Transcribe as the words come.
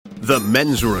The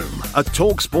Men's Room, a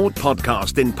TalkSport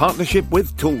podcast in partnership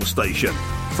with Toolstation.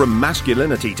 From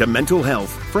masculinity to mental health,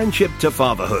 friendship to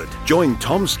fatherhood. Join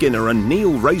Tom Skinner and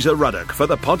Neil Razor Ruddock for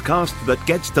the podcast that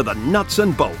gets to the nuts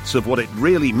and bolts of what it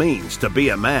really means to be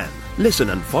a man.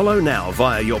 Listen and follow now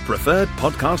via your preferred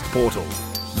podcast portal.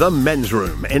 The Men's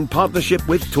Room in partnership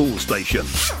with Toolstation.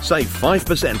 Save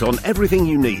 5% on everything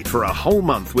you need for a whole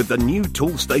month with the new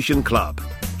Toolstation Club.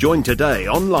 Join today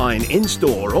online,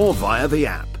 in-store or via the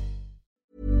app.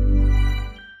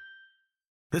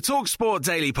 The TalkSport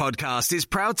Daily podcast is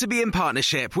proud to be in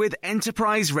partnership with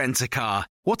Enterprise Rent-A-Car.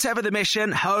 Whatever the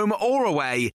mission, home or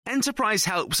away, Enterprise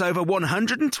helps over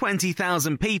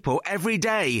 120,000 people every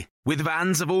day. With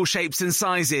vans of all shapes and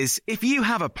sizes, if you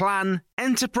have a plan,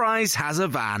 Enterprise has a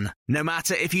van. No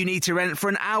matter if you need to rent for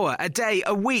an hour, a day,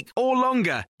 a week or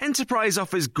longer, Enterprise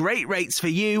offers great rates for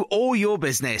you or your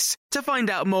business. To find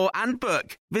out more and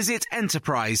book, visit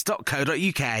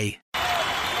enterprise.co.uk.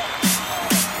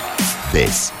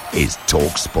 This is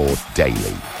TalkSport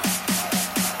Daily.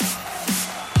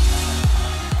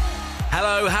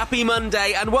 Hello, happy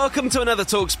Monday and welcome to another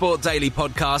TalkSport Daily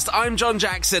podcast. I'm John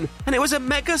Jackson and it was a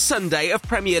mega Sunday of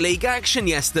Premier League action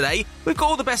yesterday. We've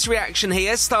got all the best reaction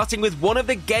here, starting with one of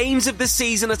the games of the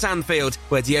season at Anfield,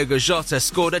 where Diogo Jota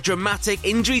scored a dramatic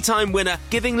injury time winner,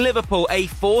 giving Liverpool a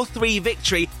 4-3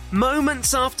 victory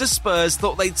moments after Spurs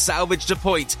thought they'd salvaged a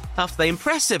point, after they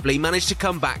impressively managed to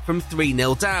come back from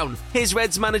 3-0 down. Here's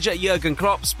Reds manager Jurgen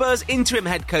Klopp, Spurs interim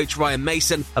head coach Ryan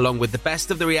Mason, along with the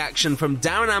best of the reaction from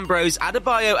Darren Ambrose,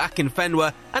 Adebayo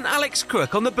Akinfenwa and Alex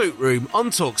Crook on the boot room on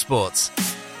TalkSport.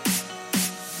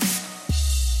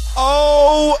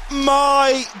 Oh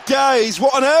my days,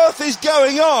 what on earth is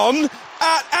going on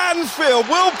at Anfield?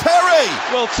 Will Perry!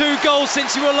 Well, 2 goals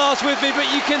since you were last with me, but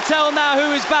you can tell now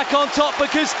who is back on top,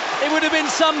 because it would have been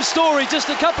some story just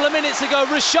a couple of minutes ago.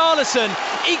 Richarlison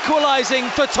equalising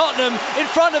for Tottenham in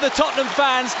front of the Tottenham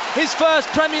fans. His first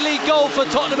Premier League goal for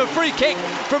Tottenham, a free kick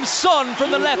from Son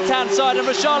from the left-hand side, and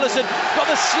Richarlison got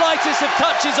the slightest of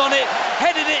touches on it,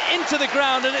 headed it into the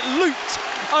ground, and it looped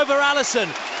over Alisson.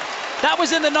 That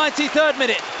was in the 93rd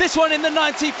minute. This one in the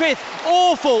 95th.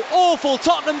 Awful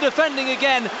Tottenham defending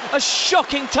again. A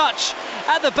shocking touch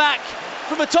at the back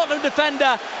from a Tottenham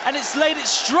defender, and it's laid it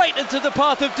straight into the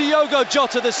path of Diogo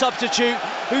Jota, the substitute,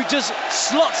 who just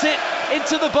slots it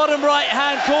into the bottom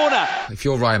right-hand corner. If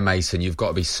you're Ryan Mason, you've got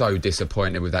to be so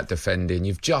disappointed with that defending.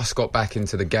 You've just got back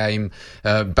into the game,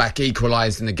 back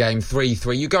equalised in the game,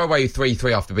 3-3. You go away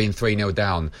 3-3 after being 3-0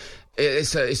 down.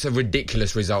 It's a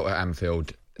ridiculous result at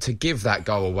Anfield. To give that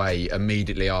goal away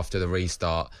immediately after the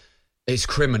restart, it's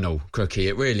criminal, Crookie.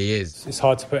 It really is. It's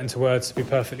hard to put into words, to be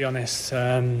perfectly honest.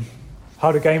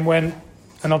 How the game went,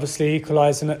 and obviously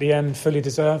equalising at the end, fully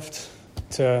deserved.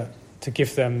 To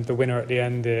give them the winner at the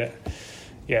end,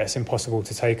 it's impossible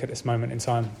to take at this moment in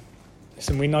time.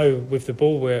 Listen, we know with the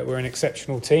ball we're an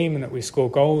exceptional team and that we score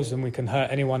goals and we can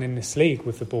hurt anyone in this league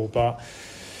with the ball, but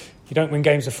you don't win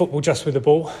games of football just with the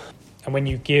ball. And when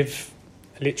you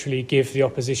literally give the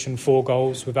opposition 4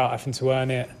 goals without having to earn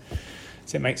it,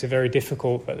 so it makes it very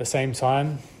difficult. But at the same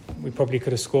time, we probably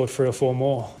could have scored 3 or 4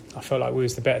 more. I felt like we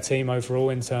was the better team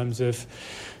overall in terms of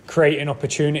creating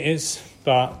opportunities,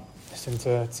 but listen,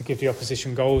 to give the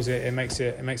opposition goals, it makes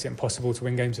it impossible to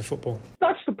win games of football.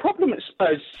 That's the problem at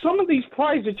Spurs. Some of these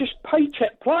players are just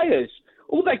paycheck players.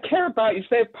 All they care about is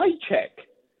their paycheck.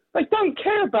 They don't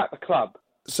care about the club.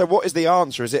 So what is the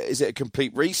answer? Is it a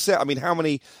complete reset? I mean, how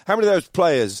many of those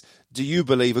players do you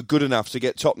believe are good enough to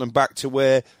get Tottenham back to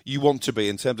where you want to be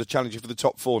in terms of challenging for the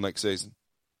top 4 next season?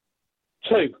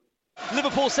 2.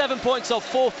 Liverpool 7 points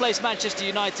off 4th place Manchester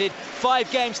United.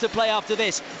 5 games to play after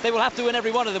this. They will have to win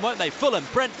every one of them, won't they? Fulham,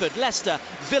 Brentford, Leicester,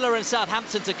 Villa and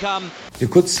Southampton to come. You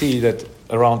could see that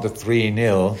around the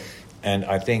 3-0, and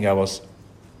I think I was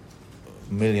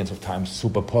millions of times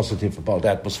super positive about the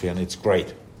atmosphere, and it's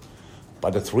great.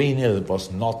 But the 3-0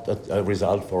 was not a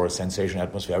result for a sensational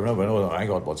atmosphere. I remember, oh my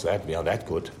God, what's that? We are that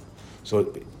good. So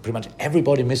pretty much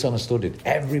everybody misunderstood it.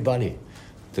 Everybody.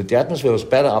 The atmosphere was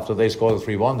better after they scored the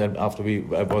 3-1 than after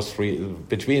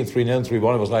between 3-0 and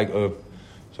 3-1. It was like,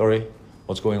 sorry,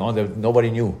 what's going on?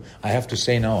 Nobody knew. I have to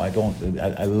say now, I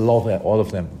love all of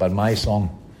them. But my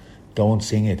song, don't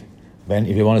sing it.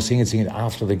 If you want to sing it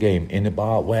after the game, in a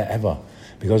bar, wherever.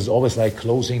 Because it's always like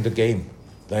closing the game.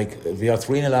 Like, we are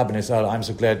 3-0 up, and I thought, I'm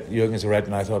so glad Jurgen is a Red,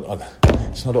 and I thought,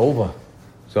 it's not over.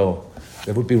 So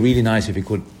that would be really nice if we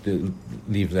could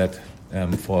leave that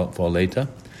for later.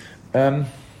 And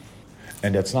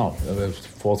that's now.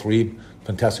 4-3,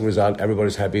 fantastic result.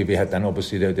 Everybody's happy. We had then,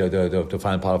 obviously, the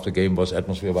final part of the game was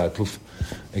atmosphere by poof,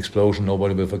 explosion.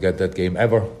 Nobody will forget that game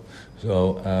ever.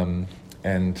 So,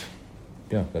 and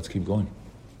let's keep going.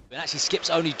 And actually, Skip's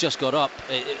only just got up.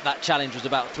 That challenge was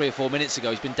about 3 or 4 minutes ago.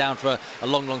 He's been down for a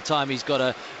long, long time. He's got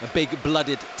a big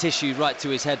blooded tissue right to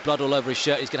his head, blood all over his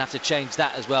shirt. He's going to have to change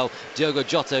that as well. Diogo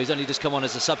Jota, who's only just come on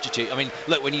as a substitute. I mean,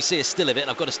 look, when you see a still of it,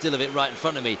 and I've got a still of it right in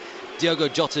front of me, Diogo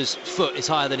Jota's foot is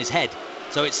higher than his head.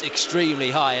 So it's extremely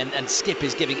high, and Skip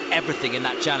is giving everything in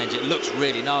that challenge. It looks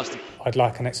really nasty. I'd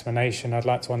like an explanation. I'd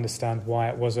like to understand why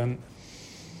it wasn't.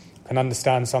 I can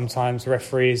understand sometimes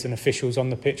referees and officials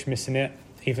on the pitch missing it,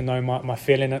 even though my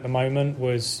feeling at the moment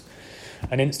was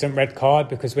an instant red card,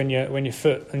 because when your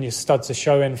foot and your studs are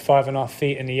showing 5.5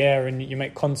 feet in the air and you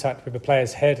make contact with the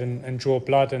player's head and draw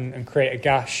blood and create a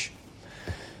gash,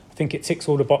 I think it ticks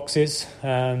all the boxes.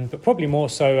 But probably more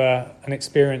so an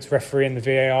experienced referee in the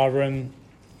VAR room.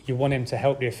 You want him to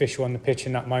help the official on the pitch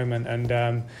in that moment.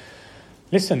 And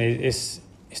listen, it's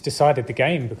decided the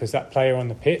game, because that player on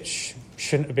the pitch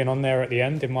shouldn't have been on there at the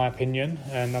end, in my opinion,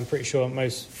 and I'm pretty sure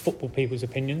most football people's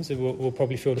opinions will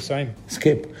probably feel the same.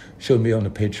 Skip shouldn't be on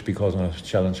the pitch because of a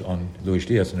challenge on Luis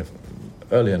Diaz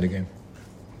earlier in the game.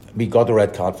 We got a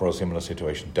red card for a similar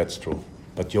situation, that's true.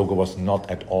 But Diogo was not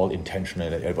at all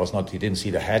intentional. It was not. He didn't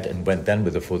see the head and went then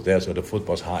with the foot there, so the foot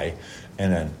was high,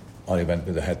 and then only went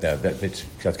with the head there.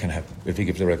 That can happen. If he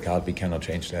gives a red card, we cannot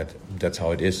change that. That's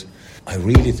how it is. I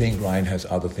really think Ryan has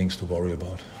other things to worry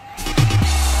about.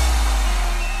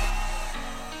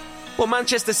 Well,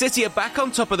 Manchester City are back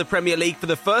on top of the Premier League for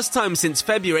the first time since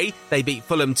February. They beat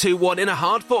Fulham 2-1 in a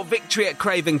hard-fought victory at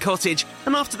Craven Cottage.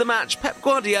 And after the match, Pep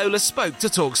Guardiola spoke to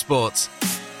TalkSport.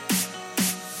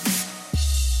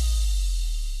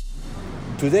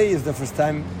 Today is the first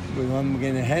time with one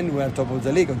game in hand we are top of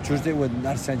the league. On Tuesday, when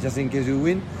Arsenal, just in case we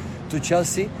win, to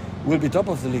Chelsea, we'll be top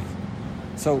of the league.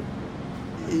 So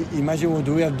imagine what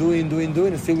we are doing,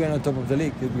 and still we are not top of the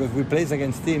league, because we played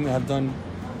against teams have done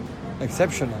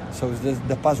exceptional. So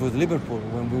the past with Liverpool,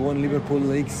 when we won Liverpool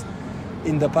leagues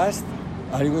in the past,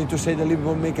 are you going to say that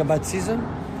Liverpool make a bad season,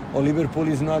 or Liverpool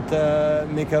is not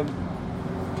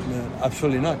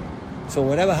absolutely not. So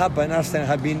whatever happened, Arsenal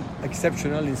have been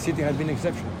exceptional and City have been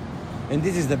exceptional, and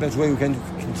this is the best way we can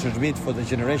transmit for the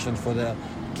generations, for the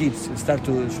kids, start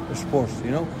to sports,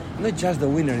 not just the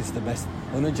winner is the best,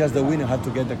 or not just the winner have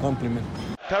to get the compliment.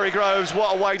 Perry Groves,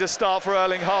 what a way to start for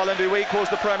Erling Haaland, who equals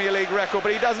the Premier League record.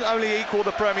 But he doesn't only equal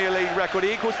the Premier League record,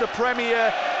 he equals the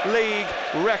Premier League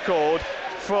record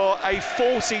for a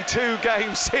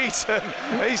 42-game season.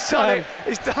 He's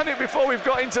done it before we've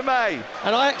got into May.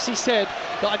 And I actually said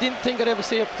that I didn't think I'd ever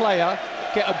see a player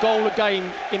get a goal a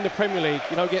game in the Premier League,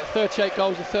 get 38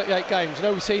 goals in 38 games.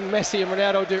 We've seen Messi and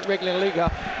Ronaldo do it regularly in La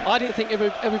Liga. I didn't think it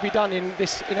would ever be done in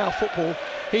our football.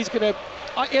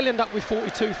 He'll end up with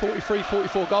 42, 43,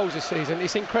 44 goals this season.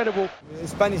 It's incredible. The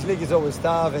Spanish league is always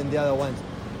tough, and the other ones.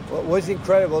 What's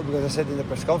incredible, because I said in the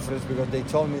press conference, because they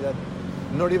told me that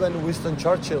not even Winston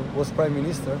Churchill was Prime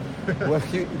Minister, where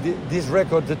this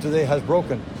record that today has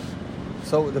broken.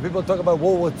 So the people talk about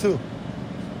World War II.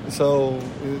 So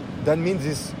that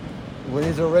means when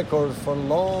it's a record for a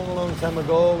long, long time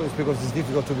ago, it's because it's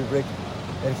difficult to be breaking.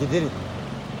 And he did it.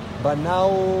 But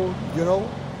now,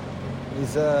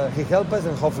 he helped us,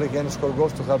 and hopefully he can score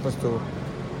goals to help us to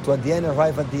at the end,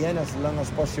 arrive at the end as long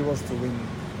as possible to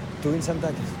win some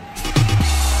titles.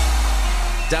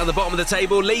 Down the bottom of the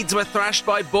table, Leeds were thrashed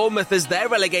by Bournemouth as their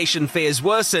relegation fears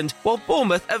worsened, while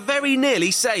Bournemouth are very nearly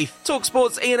safe.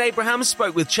 TalkSport's Ian Abraham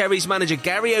spoke with Cherries manager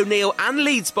Gary O'Neill and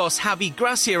Leeds boss Javi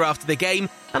Gracia after the game,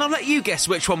 and I'll let you guess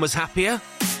which one was happier.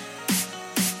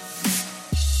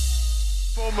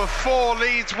 Bournemouth 4,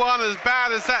 Leeds 1, as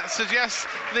bad as that suggests.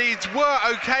 Leeds were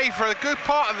okay for a good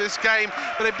part of this game,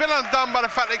 but they've been undone by the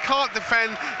fact they can't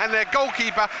defend, and their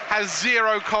goalkeeper has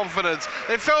zero confidence.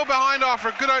 They fell behind after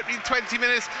a good opening 20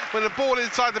 minutes when the ball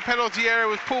inside the penalty area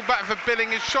was pulled back for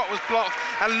Billing, his shot was blocked,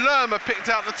 and Lerma picked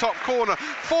out the top corner.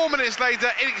 4 minutes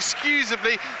later,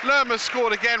 inexcusably, Lerma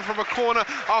scored again from a corner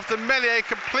after Meslier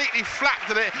completely flapped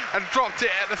at it and dropped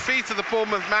it at the feet of the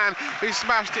Bournemouth man, who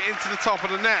smashed it into the top of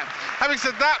the net. Having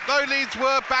said that, though, Leeds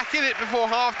were back in it before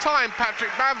half-time, Patrick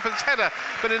Bamford's header,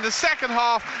 but in the second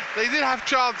half they did have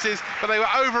chances, but they were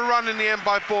overrun in the end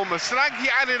by Bournemouth. Solanke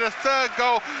added a third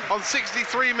goal on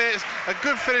 63 minutes, a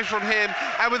good finish from him,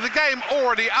 and with the game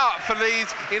already up for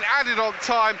Leeds in added on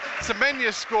time,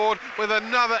 Semenya scored with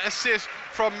another assist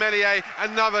from Meslier,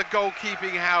 another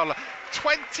goalkeeping howler.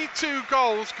 22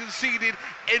 goals conceded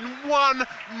in 1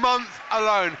 month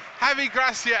alone. Javi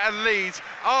Gracia and Leeds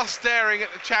are staring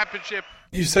at the Championship.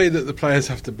 You say that the players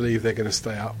have to believe they're going to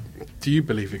stay up. Do you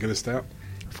believe you're going to stay up?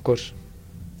 Of course.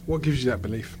 What gives you that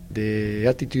belief? The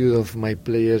attitude of my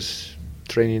players,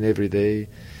 training every day,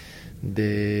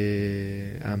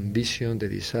 the ambition, the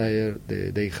desire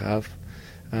they have,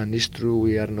 and it's true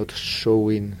we are not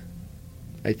showing,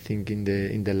 I think, in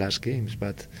the last games,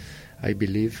 but I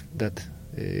believe that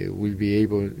we'll be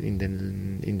able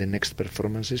in the next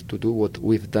performances to do what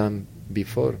we've done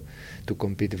before, to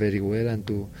compete very well and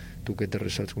to get the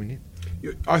results we need.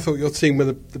 I thought your team were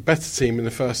the better team in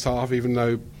the first half, even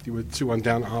though you were 2-1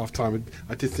 down at half-time.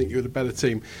 I did think you were the better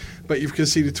team. But you've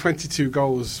conceded 22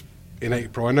 goals in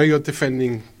April. I know you're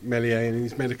defending Meslier and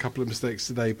he's made a couple of mistakes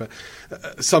today, but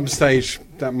at some stage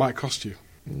that might cost you.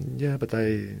 Yeah, but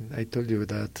I told you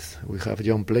that we have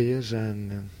young players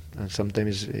and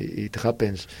sometimes it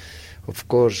happens. Of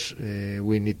course,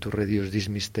 we need to reduce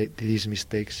these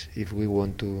mistakes if we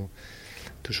want to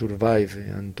survive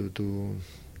and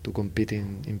to compete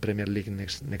in Premier League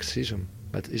next season.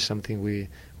 But it's something we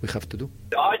have to do.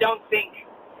 I don't think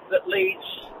that Leeds,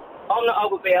 I'm not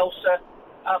over Bielsa,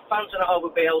 our fans are not over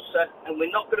Bielsa, and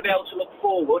we're not going to be able to look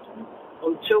forward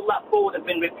until that board has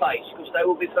been replaced, because they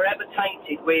will be forever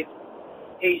tainted with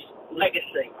his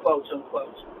legacy, quote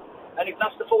unquote. And if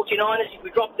that's the 49ers, if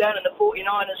we drop down and the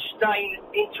 49ers stay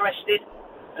interested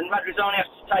and Radrizzani has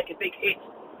to take a big hit,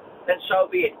 then so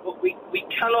be it. But we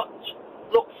cannot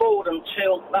look forward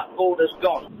until that board has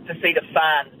gone. To see the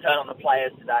fans turn on the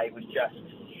players today was just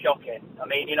shocking. I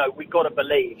mean, we've got to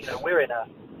believe. We're in a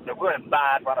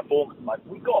bad run of form.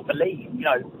 We've got to believe.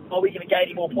 Are we going to get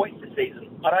any more points this season?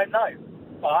 I don't know.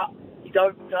 But you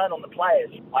don't turn on the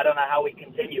players. I don't know how we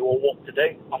continue or what to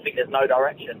do. I think there's no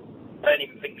direction. I don't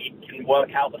even think you can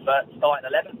work out the first starting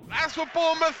 11. As for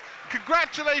Bournemouth,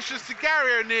 congratulations to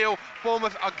Gary O'Neill.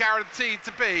 Bournemouth are guaranteed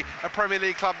to be a Premier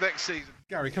League club next season.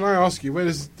 Gary, can I ask you, where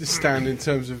does this stand in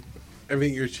terms of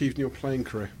everything you achieved in your playing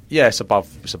career? Yeah, it's above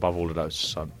all of those.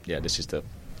 So this is the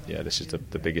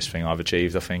biggest thing I've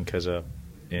achieved, I think, as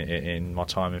in my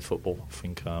time in football. I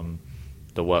think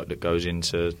the work that goes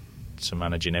into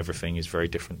managing everything is very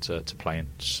different to playing.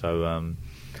 So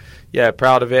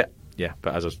proud of it. Yeah,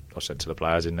 but as I said to the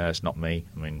players in there, it's not me.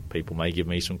 I mean, people may give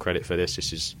me some credit for this.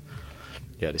 This is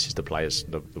the players,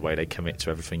 the way they commit to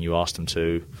everything you ask them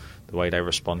to, the way they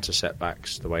respond to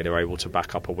setbacks, the way they're able to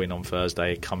back up a win on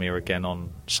Thursday, come here again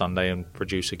on Sunday and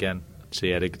produce again. So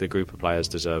the group of players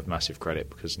deserve massive credit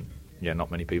because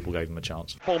not many people gave them a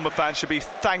chance. Bournemouth fans should be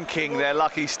thanking their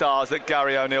lucky stars that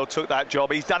Gary O'Neill took that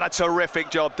job. He's done a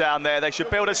terrific job down there. They should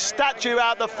build a statue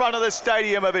out the front of the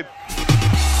stadium of him.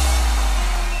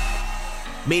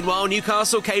 Meanwhile,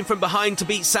 Newcastle came from behind to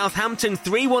beat Southampton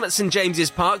 3-1 at St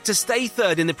James's Park to stay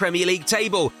third in the Premier League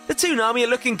table. The Toonami are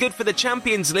looking good for the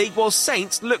Champions League, while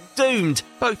Saints look doomed.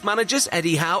 Both managers,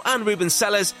 Eddie Howe and Ruben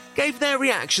Sellers, gave their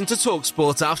reaction to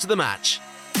TalkSport after the match.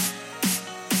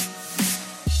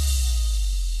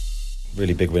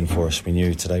 Really big win for us. We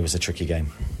knew today was a tricky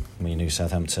game. We knew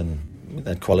Southampton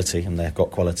had quality and they've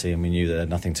got quality, and we knew they had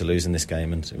nothing to lose in this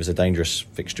game, and it was a dangerous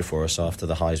fixture for us after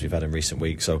the highs we've had in recent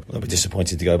weeks. So we're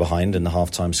disappointed to go behind in the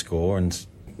half-time score, and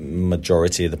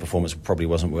majority of the performance probably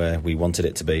wasn't where we wanted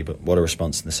it to be, but what a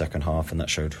response in the second half, and that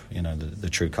showed the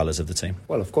true colours of the team.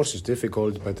 Well, of course it's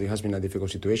difficult, but it has been a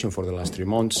difficult situation for the last 3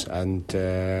 months, and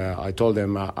I told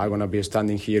them I'm going to be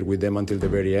standing here with them until the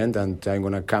very end, and I'm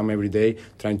going to come every day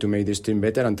trying to make this team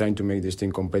better and trying to make this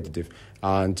team competitive.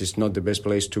 And it's not the best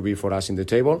place to be for us in the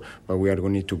table, but we are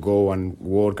going to need to go and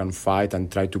work and fight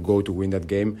and try to go to win that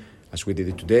game, as we did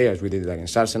it today, as we did it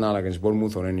against Arsenal, against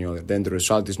Bournemouth or any other. Then the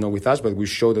result is not with us, but we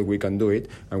show that we can do it,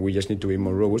 and we just need to be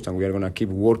more robust, and we are going to keep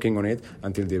working on it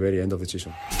until the very end of the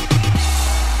season.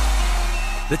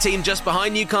 The team just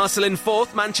behind Newcastle in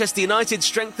fourth, Manchester United,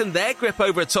 strengthened their grip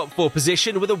over a top four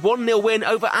position with a 1-0 win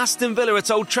over Aston Villa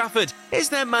at Old Trafford. Here's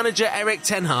their manager Erik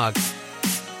ten Hag.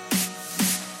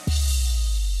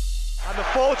 And the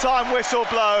full-time whistle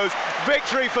blows.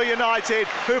 Victory for United,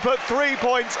 who put 3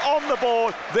 points on the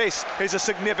board. This is a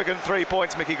significant 3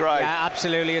 points, Mickey Gray. Yeah,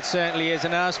 absolutely, it certainly is.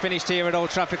 And ours finished here at Old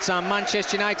Trafford, Sam.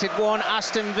 Manchester United 1,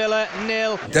 Aston Villa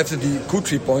 0. Definitely good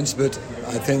 3 points, but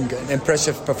I think an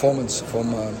impressive performance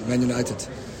from Man United.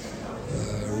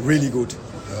 Really good.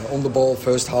 On the ball,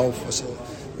 first half was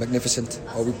magnificent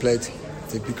how we played. I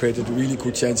think we created really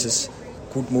good chances,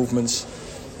 good movements.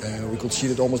 We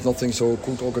conceded almost nothing, so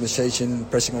good organisation,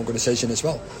 pressing organisation as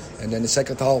well. And then the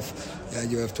second half,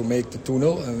 you have to make the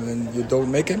 2-0, and when you don't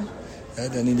make him,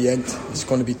 then in the end it's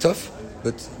going to be tough.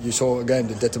 But you saw again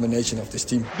the determination of this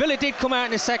team. Villa did come out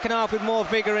in the second half with more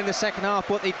vigour in the second half,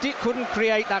 but they couldn't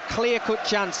create that clear-cut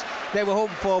chance they were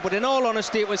hoping for. But in all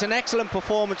honesty, it was an excellent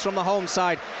performance from the home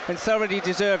side and thoroughly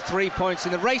deserved 3 points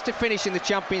in the race to finish in the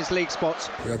Champions League spots.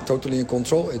 We are totally in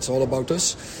control. It's all about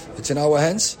us. It's in our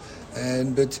hands.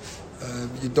 But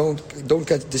you don't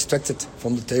get distracted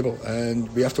from the table,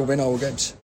 and we have to win our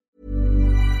games.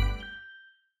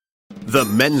 The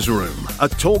Men's Room, a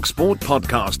TalkSport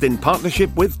podcast in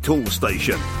partnership with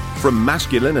Toolstation. From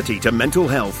masculinity to mental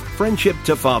health, friendship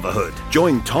to fatherhood.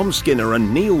 Join Tom Skinner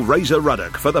and Neil Razor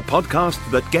Ruddock for the podcast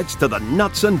that gets to the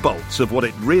nuts and bolts of what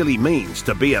it really means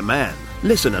to be a man.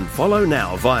 Listen and follow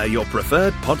now via your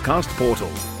preferred podcast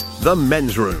portal. The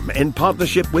Men's Room in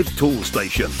partnership with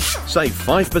Toolstation. Save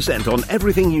 5% on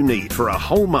everything you need for a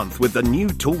whole month with the new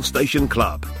Toolstation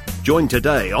Club. Join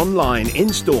today online,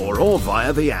 in-store or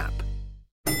via the app.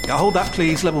 Hold that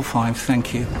please, level 5,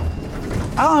 thank you.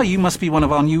 Ah, you must be one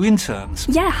of our new interns.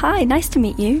 Yeah, hi, nice to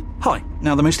meet you. Hi.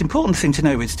 Now, the most important thing to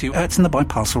know is to in the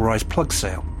Biparcel Rise plug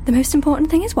sale. The most important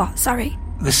thing is what? Sorry.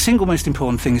 The single most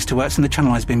important thing is to in the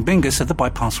Channelized Bin Bingus of the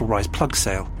Biparcel Rise plug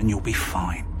sale, and you'll be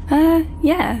fine.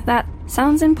 Yeah, that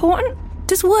sounds important.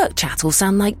 Does work chat all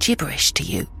sound like gibberish to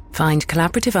you? Find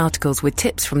collaborative articles with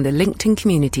tips from the LinkedIn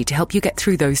community to help you get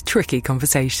through those tricky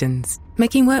conversations.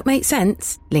 Making work make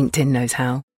sense? LinkedIn knows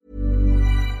how.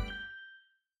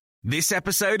 This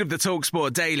episode of the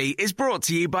TalkSport Daily is brought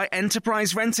to you by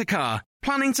Enterprise Rent-A-Car.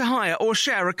 Planning to hire or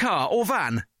share a car or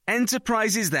van?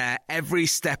 Enterprise is there every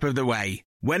step of the way.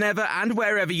 Whenever and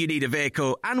wherever you need a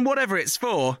vehicle and whatever it's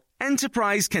for,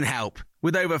 Enterprise can help.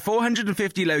 With over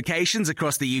 450 locations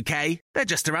across the UK, they're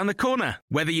just around the corner.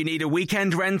 Whether you need a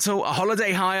weekend rental, a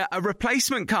holiday hire, a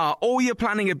replacement car, or you're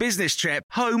planning a business trip,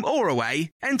 home or away,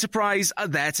 Enterprise are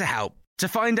there to help. To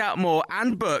find out more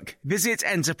and book, visit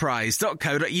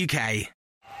enterprise.co.uk.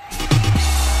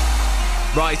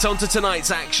 Right, on to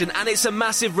tonight's action, and it's a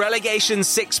massive relegation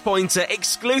six-pointer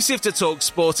exclusive to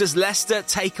TalkSport as Leicester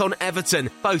take on Everton.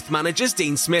 Both managers,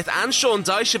 Dean Smith and Sean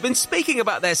Dyche, have been speaking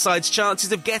about their side's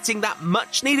chances of getting that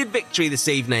much-needed victory this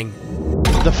evening.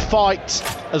 The fight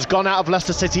has gone out of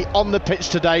Leicester City on the pitch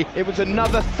today. It was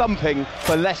another thumping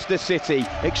for Leicester City.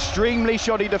 Extremely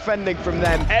shoddy defending from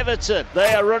them. Everton,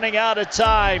 they are running out of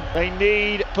time. They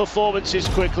need performances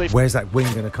quickly. Where's that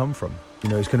win going to come from? You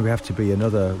know, it's going to have to be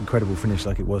another incredible finish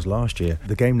like it was last year.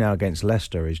 The game now against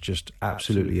Leicester is just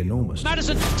absolutely enormous.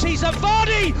 Madison sees a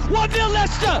Vardy! 1-0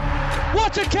 Leicester!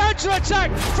 What a counter-attack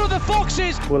from the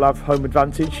Foxes! We'll have home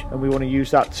advantage and we want to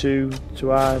use that to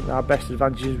our best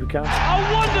advantage as we can.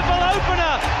 A wonderful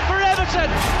opener for Everton!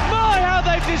 My, how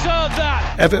they've deserved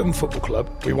that! Everton Football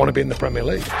Club, we want to be in the Premier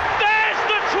League. There's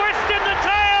the twist in the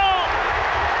tail!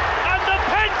 And the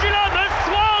pendulum has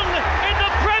swung in the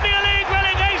Premier League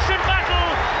relegation battle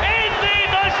in the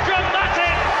most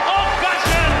dramatic of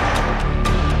fashion.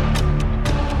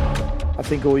 I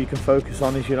think all you can focus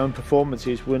on is your own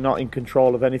performances. We're not in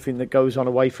control of anything that goes on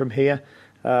away from here.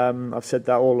 I've said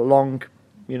that all along.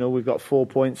 You know, we've got 4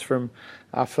 points from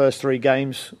our first 3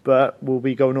 games, but we'll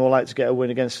be going all out to get a win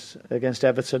against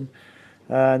Everton,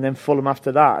 and then Fulham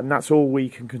after that. And that's all we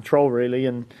can control, really.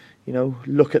 And, you know,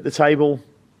 look at the table,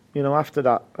 you know, after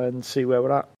that and see where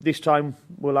we're at. This time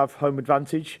we'll have home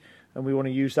advantage, and we want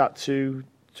to use that to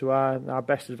our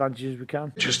best advantage as we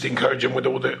can. Just encourage them with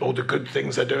all the good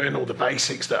things they're doing, all the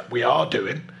basics that we are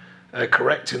doing,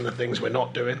 correcting the things we're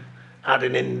not doing,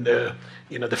 adding in the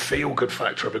feel-good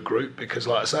factor of a group, because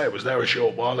like I say, it was there a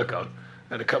short while ago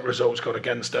and a couple of results gone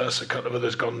against us, a couple of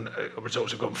others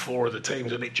results have gone for other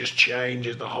teams, and it just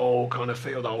changes the whole kind of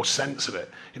feel, the whole sense of it.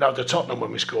 You know, the Tottenham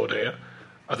when we scored here,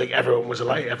 I think everyone was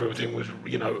elate, everything was,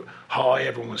 you know, high,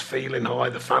 everyone was feeling high,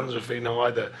 the fans were feeling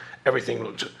high, everything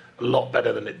looked a lot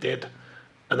better than it did.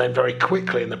 And then very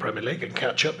quickly in the Premier League and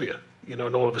catch up here. You know,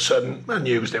 and all of a sudden, Man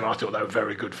U was there. I thought they were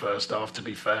very good first half, to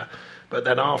be fair. But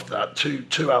then after that,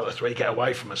 two out of the 3 get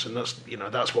away from us, and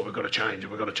that's what we've got to change,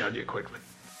 and we've got to change it quickly.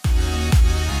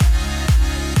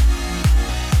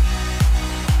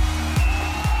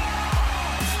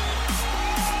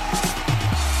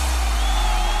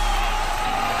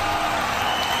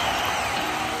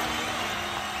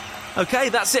 Okay,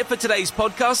 that's it for today's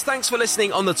podcast. Thanks for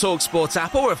listening on the TalkSport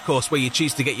app, or of course where you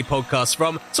choose to get your podcasts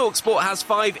from. TalkSport has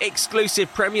 5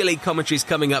 exclusive Premier League commentaries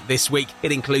coming up this week.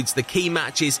 It includes the key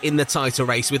matches in the title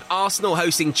race, with Arsenal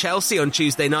hosting Chelsea on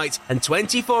Tuesday night, and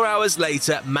 24 hours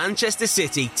later, Manchester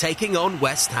City taking on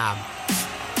West Ham.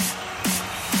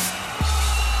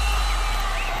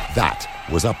 That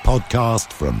was a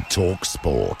podcast from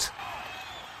TalkSport.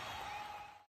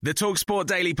 The TalkSport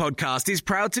Daily podcast is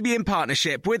proud to be in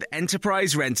partnership with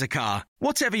Enterprise Rent-A-Car.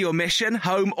 Whatever your mission,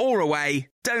 home or away,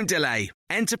 don't delay.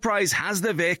 Enterprise has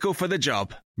the vehicle for the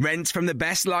job. Rent from the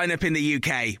best lineup in the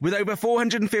UK. With over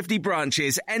 450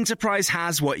 branches, Enterprise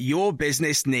has what your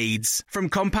business needs. From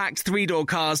compact three-door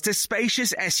cars to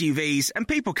spacious SUVs and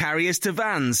people carriers to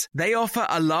vans, they offer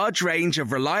a large range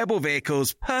of reliable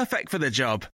vehicles perfect for the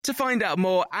job. To find out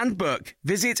more and book,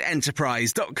 visit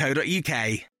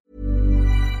enterprise.co.uk.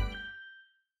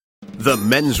 The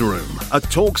Men's Room, a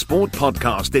TalkSport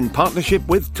podcast in partnership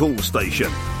with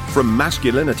Toolstation. From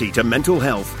masculinity to mental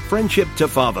health, friendship to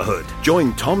fatherhood.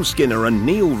 Join Tom Skinner and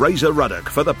Neil Razor Ruddock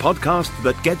for the podcast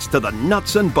that gets to the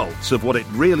nuts and bolts of what it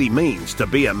really means to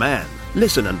be a man.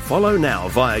 Listen and follow now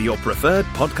via your preferred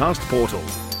podcast portal.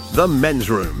 The Men's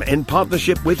Room in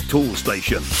partnership with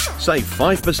Toolstation. Save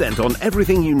 5% on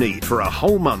everything you need for a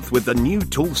whole month with the new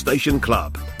Toolstation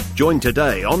Club. Join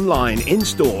today online,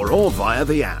 in-store or via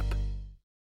the app.